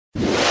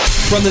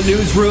From the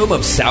newsroom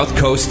of South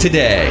Coast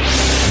Today,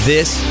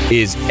 this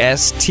is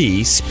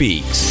ST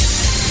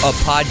Speaks, a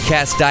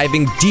podcast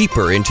diving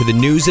deeper into the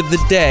news of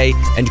the day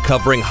and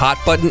covering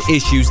hot-button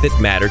issues that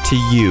matter to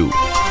you.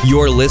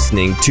 You're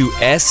listening to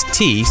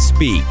ST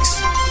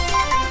Speaks.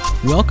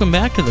 Welcome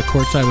back to the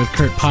Courtside with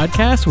Kurt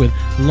podcast with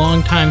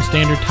longtime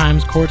Standard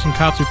Times Courts and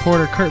Cops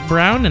reporter Kurt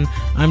Brown, and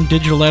I'm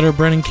digital editor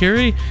Brennan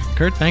Curie.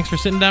 Kurt, thanks for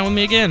sitting down with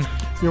me again.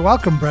 You're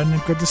welcome,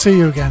 Brendan. Good to see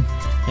you again.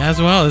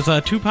 As well.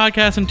 There's 2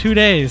 podcasts in 2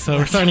 days, so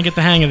we're starting to get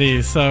the hang of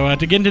these. So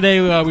to get in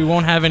today, we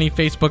won't have any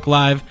Facebook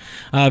Live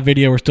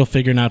video. We're still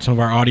figuring out some of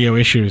our audio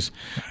issues.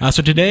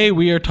 So today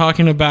we are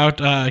talking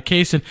about a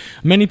case that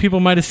many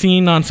people might have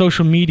seen on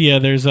social media.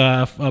 There's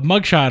a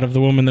mugshot of the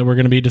woman that we're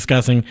going to be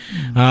discussing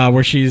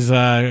where she's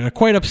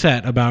quite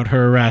upset about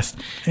her arrest.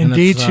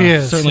 Indeed, she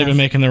is. Certainly been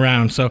making the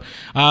rounds. So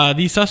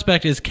the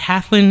suspect is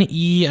Kathleen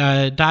E.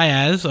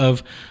 Diaz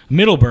of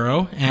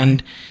Middleborough,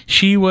 and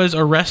she was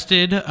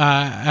arrested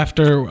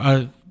after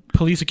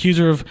police accuse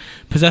her of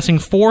possessing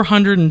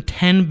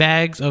 410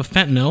 bags of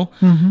fentanyl.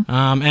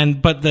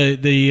 But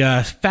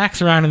the facts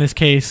surrounding this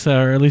case,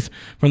 or at least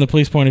from the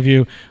police point of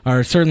view,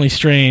 are certainly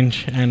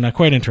strange and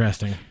quite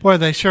interesting. Boy,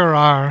 they sure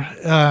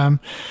are.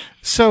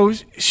 So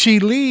she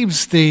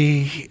leaves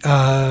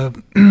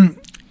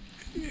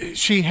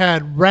she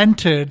had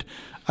rented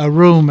a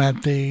room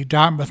at the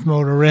Dartmouth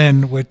Motor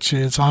Inn, which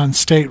is on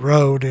State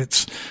Road.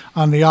 It's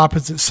on the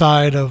opposite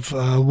side of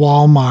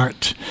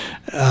Walmart.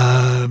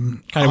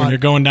 Kind of when you're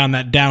going down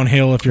that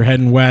downhill, if you're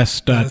heading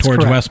west towards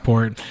correct.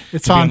 Westport.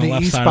 It's on the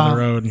left eastbound side of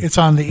the road. It's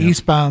on the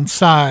eastbound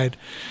side.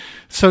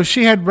 So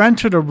she had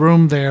rented a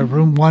room there,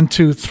 room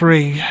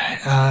 123,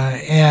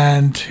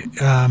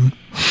 and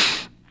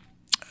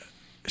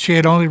she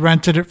had only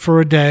rented it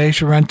for a day.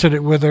 She rented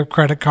it with her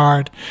credit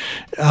card.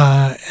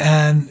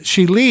 And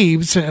she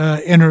leaves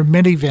in her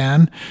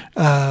minivan,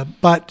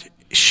 but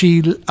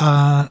she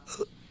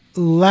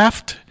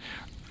left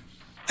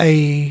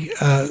a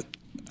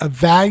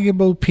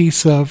valuable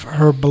piece of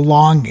her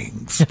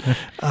belongings.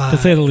 To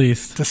say the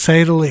least. To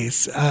say the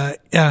least.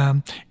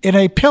 In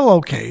a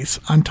pillowcase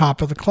on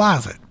top of the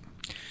closet.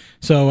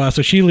 So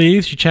she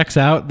leaves. She checks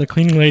out. The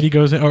cleaning lady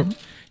goes in, or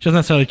she doesn't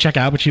necessarily check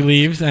out, but she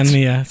leaves, and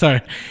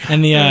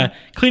the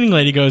cleaning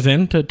lady goes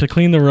in to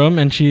clean the room,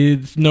 and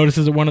she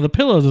notices that one of the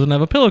pillows doesn't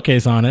have a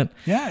pillowcase on it.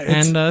 Yeah,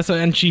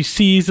 and she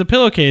sees the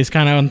pillowcase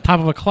kind of on top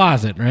of a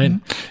closet, right?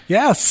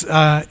 Yes,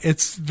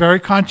 it's very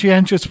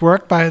conscientious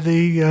work by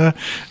the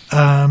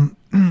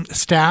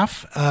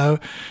staff.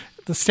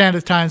 The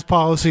Standard Times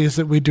policy is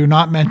that we do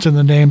not mention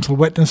the names of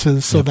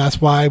witnesses, so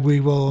that's why we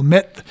will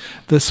omit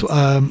this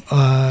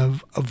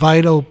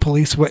vital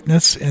police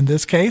witness in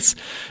this case.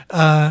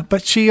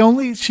 But she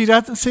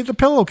doesn't see the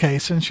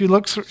pillowcase, and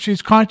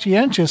she's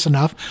conscientious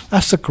enough,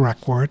 that's the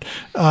correct word,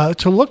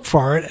 to look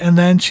for it, and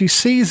then she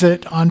sees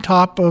it on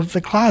top of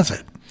the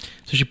closet.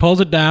 So she pulls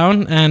it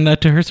down,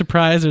 and to her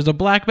surprise, there's a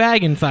black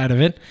bag inside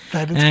of it.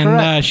 That is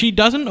correct. She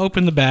doesn't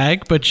open the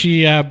bag, but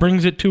she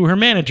brings it to her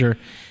manager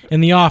in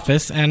the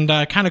office, and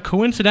kind of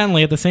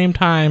coincidentally at the same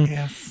time,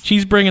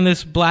 she's bringing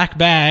this black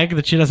bag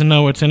that she doesn't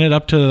know what's in it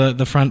up to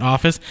the front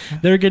office.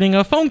 They're getting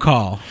a phone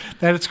call.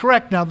 That is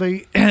correct. Now,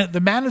 the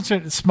manager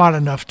is smart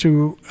enough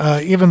to,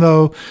 even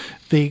though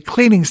the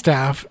cleaning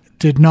staff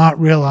did not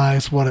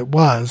realize what it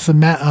was,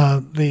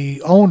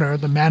 the owner,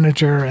 the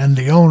manager and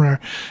the owner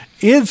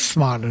is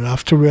smart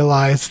enough to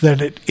realize that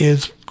it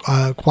is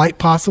quite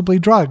possibly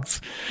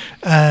drugs.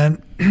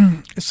 And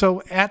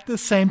so at the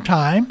same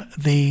time,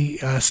 the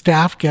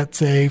staff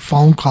gets a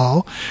phone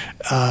call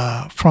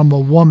from a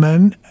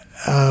woman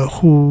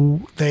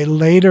who they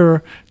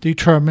later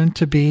determined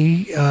to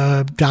be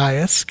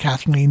Diaz,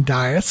 Kathleen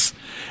Diaz,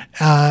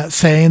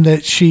 saying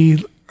that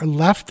she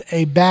left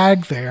a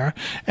bag there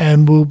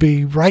and will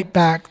be right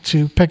back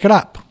to pick it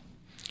up.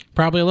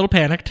 Probably a little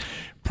panicked.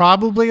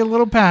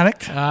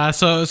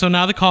 So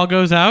now the call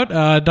goes out.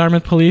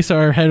 Dartmouth police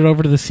are headed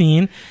over to the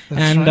scene.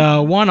 That's right.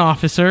 One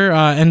officer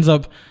ends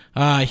up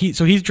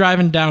he's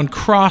driving down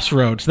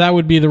Crossroads. That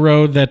would be the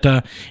road that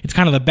it's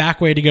kind of the back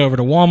way to go over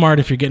to Walmart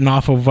if you're getting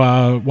off of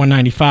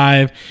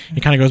 195.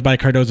 It kind of goes by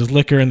Cardoza's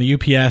Liquor and the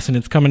UPS, and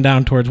it's coming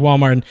down towards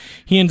Walmart. And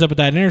he ends up at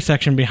that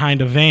intersection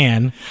behind a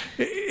van.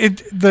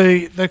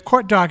 The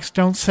court docs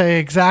don't say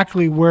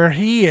exactly where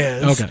he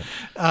is. Okay,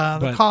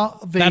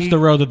 that's the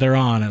road that they're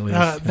on, at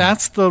least.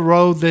 That's the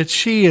road that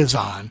she is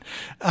on.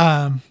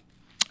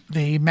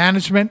 The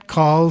management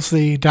calls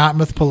the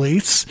Dartmouth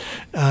police,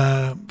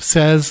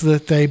 says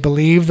that they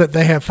believe that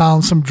they have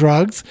found some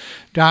drugs.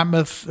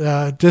 Dartmouth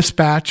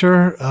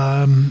dispatcher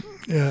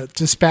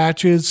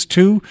dispatches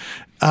 2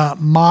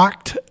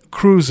 marked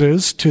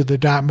cruisers to the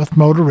Dartmouth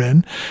Motor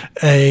Inn.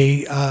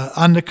 A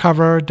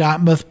undercover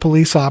Dartmouth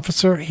police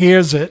officer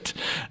hears it,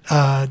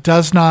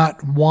 does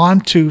not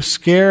want to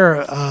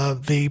scare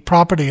the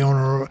property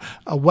owner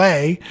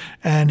away,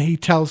 and he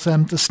tells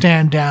them to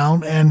stand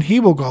down, and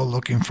he will go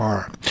looking for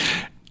her.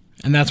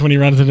 And that's when he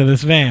runs into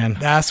this van.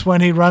 That's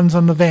when he runs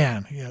on the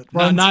van. Yeah,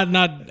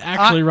 Not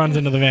actually runs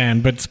into the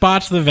van, but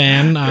spots the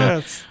van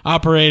Yes.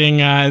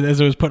 operating, as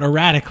it was put,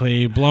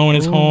 erratically, blowing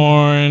his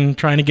horn,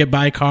 trying to get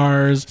by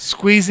cars.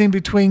 squeezing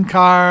between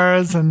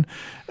cars, and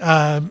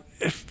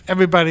if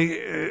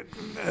everybody,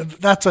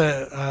 that's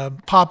a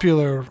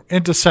popular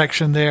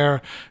intersection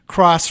there,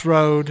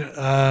 crossroad,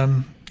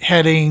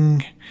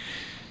 heading.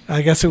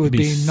 I guess it would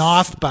be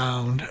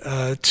northbound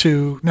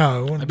to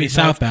no. It'd be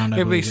southbound.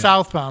 It'd be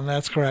southbound.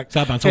 That's correct.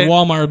 Southbound. So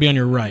Walmart would be on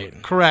your right.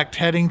 Correct,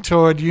 heading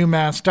toward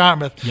UMass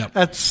Dartmouth. Yep.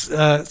 That's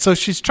so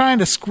she's trying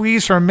to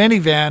squeeze her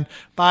minivan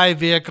by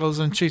vehicles,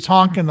 and she's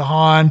honking the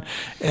horn,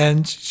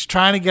 and she's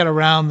trying to get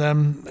around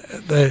them.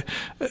 The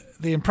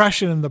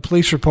impression in the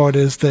police report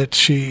is that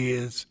she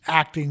is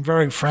acting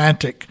very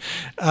frantic.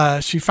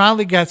 She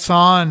finally gets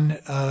on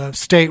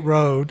State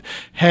Road,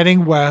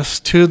 heading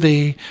west to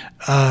the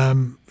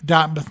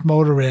Dartmouth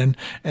Motor Inn,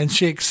 and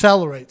she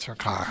accelerates her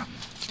car.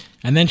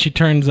 And then she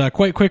turns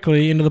quite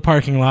quickly into the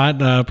parking lot,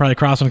 probably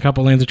crossing a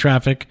couple lanes of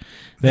traffic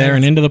there,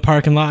 and into the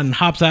parking lot, and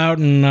hops out,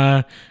 and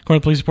according to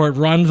the police report,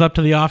 runs up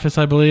to the office,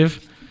 I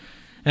believe,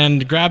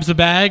 and grabs a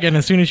bag. And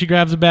as soon as she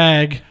grabs a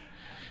bag,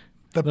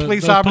 The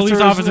police officers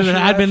that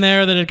had been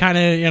there, that had kind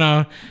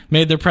of,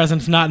 made their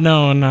presence not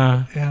known,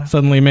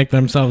 suddenly make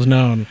themselves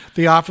known.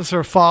 The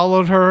officer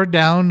followed her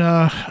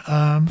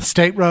down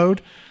State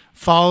Road,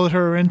 followed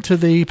her into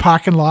the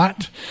parking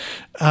lot,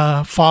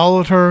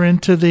 followed her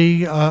into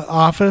the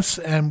office,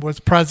 and was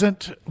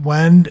present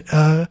when,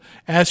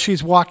 as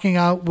she's walking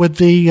out with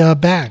the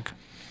bag.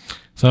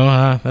 So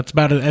that's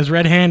about as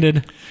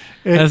red-handed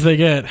as they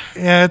get.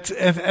 Yeah,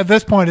 at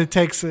this point, it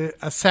takes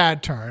a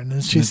sad turn,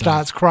 and she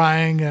starts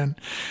crying,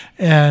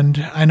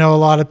 and I know a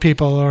lot of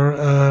people are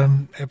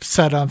have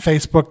said on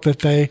Facebook that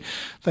they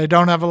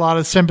don't have a lot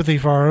of sympathy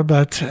for her,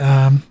 but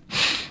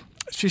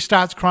she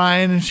starts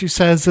crying, and she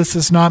says, "This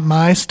is not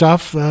my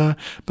stuff,"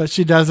 but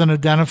she doesn't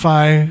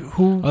identify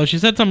who. Oh, she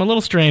said something a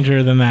little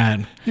stranger than that.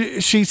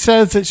 She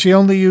says that she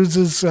only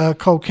uses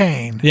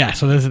cocaine. Yeah,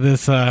 so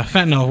this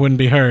fentanyl wouldn't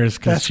be hers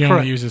because she correct.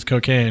 only uses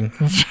cocaine.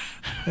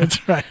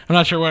 That's right. I'm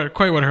not sure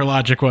quite what her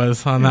logic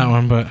was on that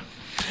one, but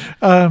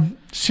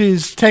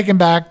She's taken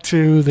back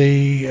to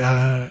the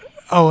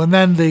and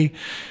then the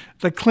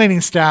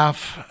cleaning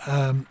staff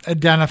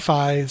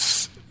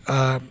identifies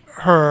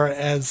her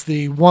as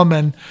the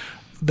woman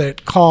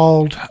that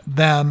called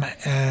them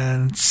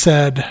and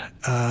said,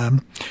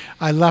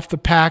 I left the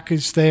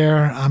package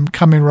there. I'm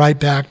coming right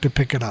back to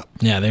pick it up.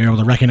 yeah, they were able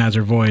to recognize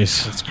her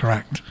voice. That's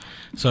correct.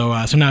 So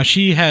now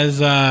she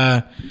has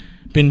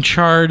been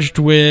charged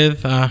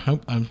with I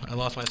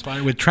lost my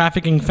spot, with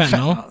trafficking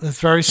fentanyl. It's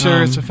a very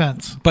serious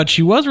offense. But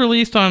she was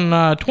released on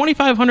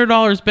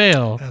 $2,500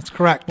 bail. That's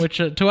correct. Which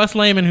to us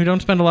laymen who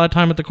don't spend a lot of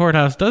time at the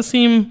courthouse does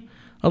seem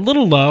a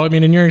little low. I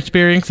mean, in your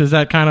experience, is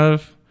that kind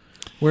of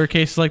where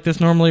cases like this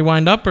normally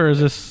wind up, or is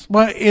this?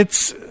 Well,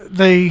 it's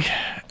the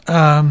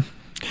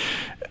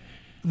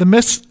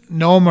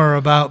misnomer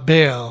about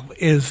bail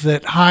is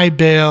that high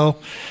bail,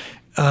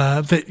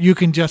 that you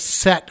can just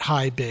set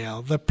high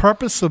bail. The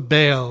purpose of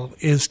bail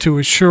is to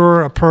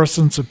assure a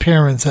person's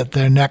appearance at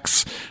their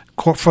next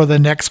for the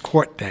next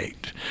court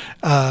date.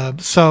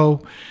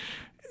 So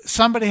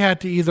somebody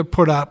had to either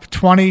put up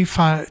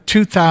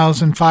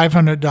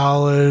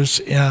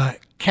 $2,500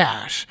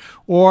 cash,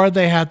 or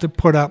they had to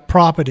put up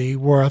property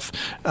worth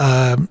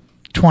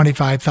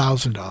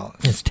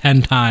 $25,000. It's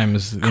 10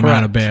 times the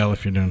amount of bail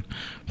if you're doing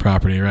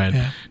property, right?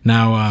 Yeah.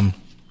 Now,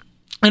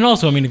 and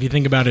also, I mean, if you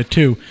think about it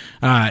too,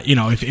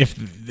 if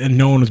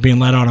no one was being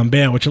let out on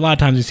bail, which a lot of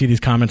times you see these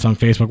comments on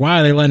Facebook,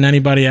 why are they letting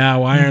anybody out?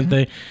 Why aren't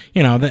they,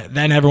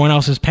 then everyone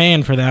else is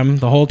paying for them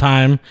the whole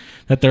time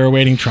that they're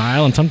awaiting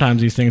trial. And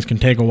sometimes these things can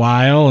take a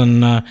while.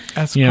 And,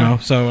 That's it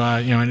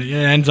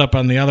ends up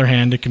on the other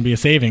hand, it can be a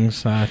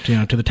savings,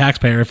 to the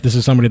taxpayer if this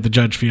is somebody the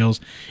judge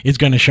feels is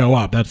going to show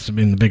up. That's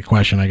been the big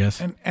question, I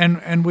guess.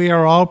 And we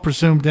are all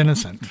presumed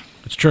innocent.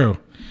 It's true.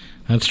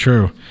 That's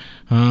true.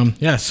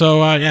 Yes,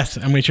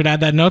 and we should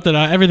add that note that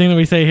everything that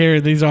we say here,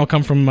 these all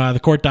come from the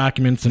court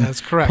documents and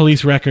That's correct.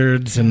 Police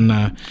records,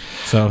 and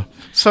so.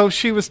 So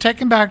she was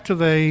taken back to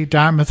the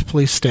Dartmouth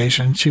police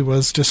station. She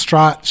was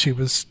distraught. She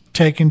was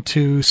taken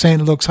to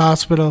St. Luke's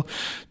Hospital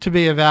to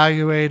be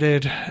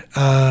evaluated.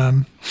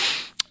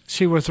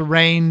 She was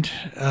arraigned,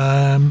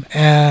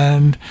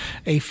 and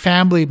a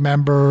family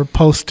member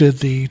posted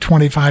the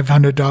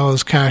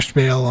 $2,500 cash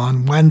bail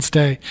on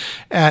Wednesday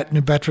at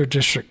New Bedford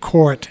District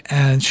Court,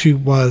 and she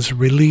was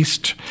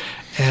released.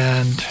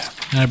 And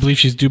I believe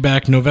she's due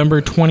back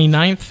November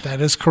 29th. that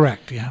is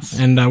correct, yes.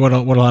 And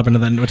what'll happen to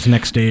that? What's the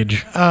next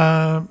stage?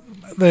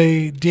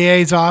 The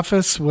DA's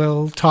office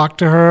will talk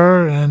to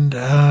her and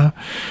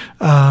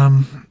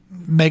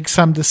make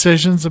some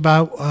decisions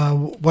about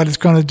what it's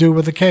going to do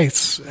with the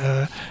case,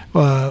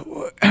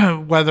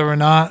 whether or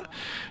not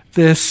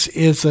this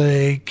is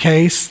a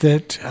case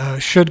that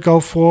should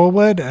go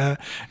forward.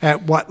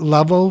 At what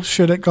level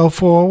should it go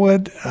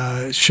forward?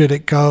 Should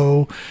it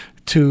go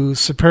to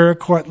Superior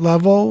Court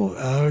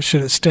level?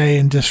 Should it stay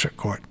in District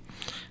Court?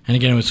 And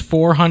again, it was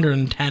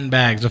 410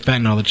 bags of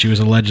fentanyl that she was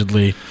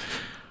allegedly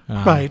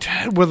right,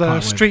 with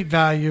a street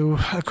value,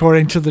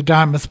 according to the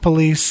Dartmouth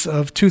police,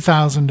 of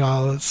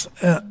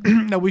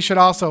 $2,000. Now, we should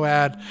also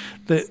add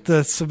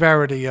the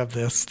severity of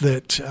this,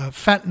 that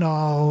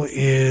fentanyl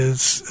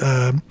is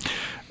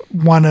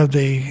one of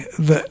the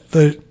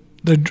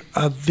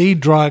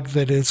drug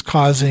that is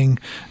causing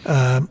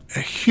a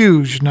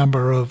huge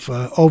number of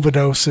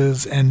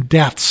overdoses and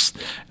deaths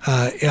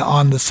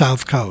on the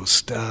South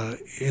Coast.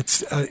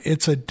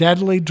 It's a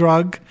deadly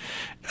drug.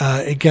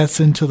 It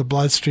gets into the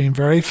bloodstream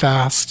very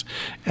fast,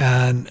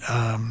 and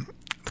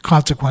the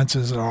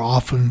consequences are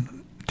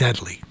often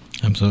deadly.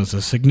 So it's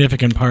a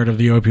significant part of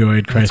the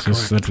opioid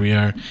crisis that we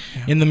are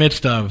in the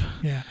midst of.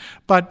 Yeah,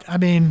 but I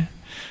mean,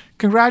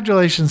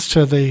 congratulations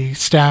to the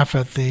staff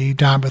at the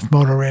Dartmouth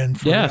Motor Inn.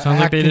 Sounds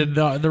like they did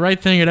the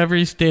right thing at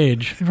every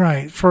stage.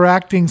 Right, for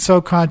acting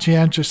so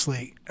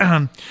conscientiously.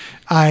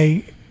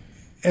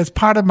 As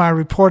part of my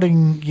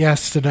reporting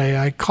yesterday,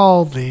 I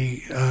called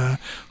the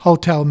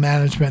hotel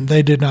management.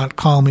 They did not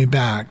call me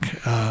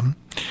back,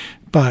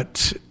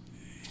 but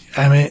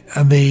I mean,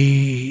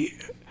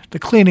 the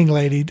cleaning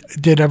lady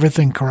did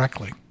everything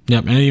correctly.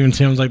 Yep, and it even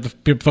seems like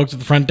the folks at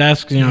the front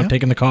desk,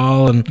 taking the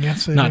call and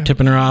not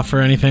tipping her off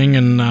or anything,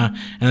 and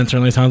it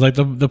certainly sounds like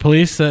the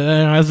police,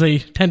 as they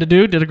tend to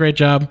do, did a great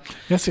job.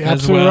 Yes, you're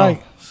absolutely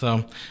right.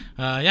 So,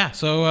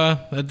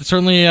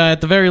 certainly at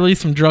the very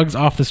least, some drugs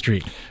off the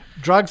street.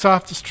 Drugs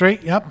off the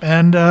street, yep,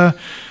 and a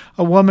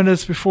woman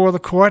is before the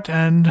court,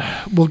 and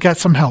we'll get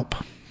some help.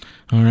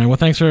 All right. Well,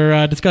 thanks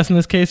for discussing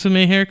this case with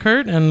me here,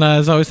 Kurt. And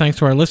as always, thanks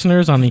to our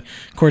listeners on the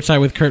Courtside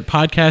with Kurt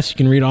podcast. You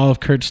can read all of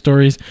Kurt's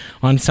stories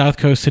on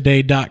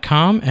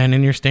southcoasttoday.com and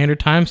in your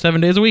standard time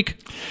 7 days a week.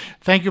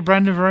 Thank you,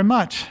 Brendan, very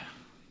much.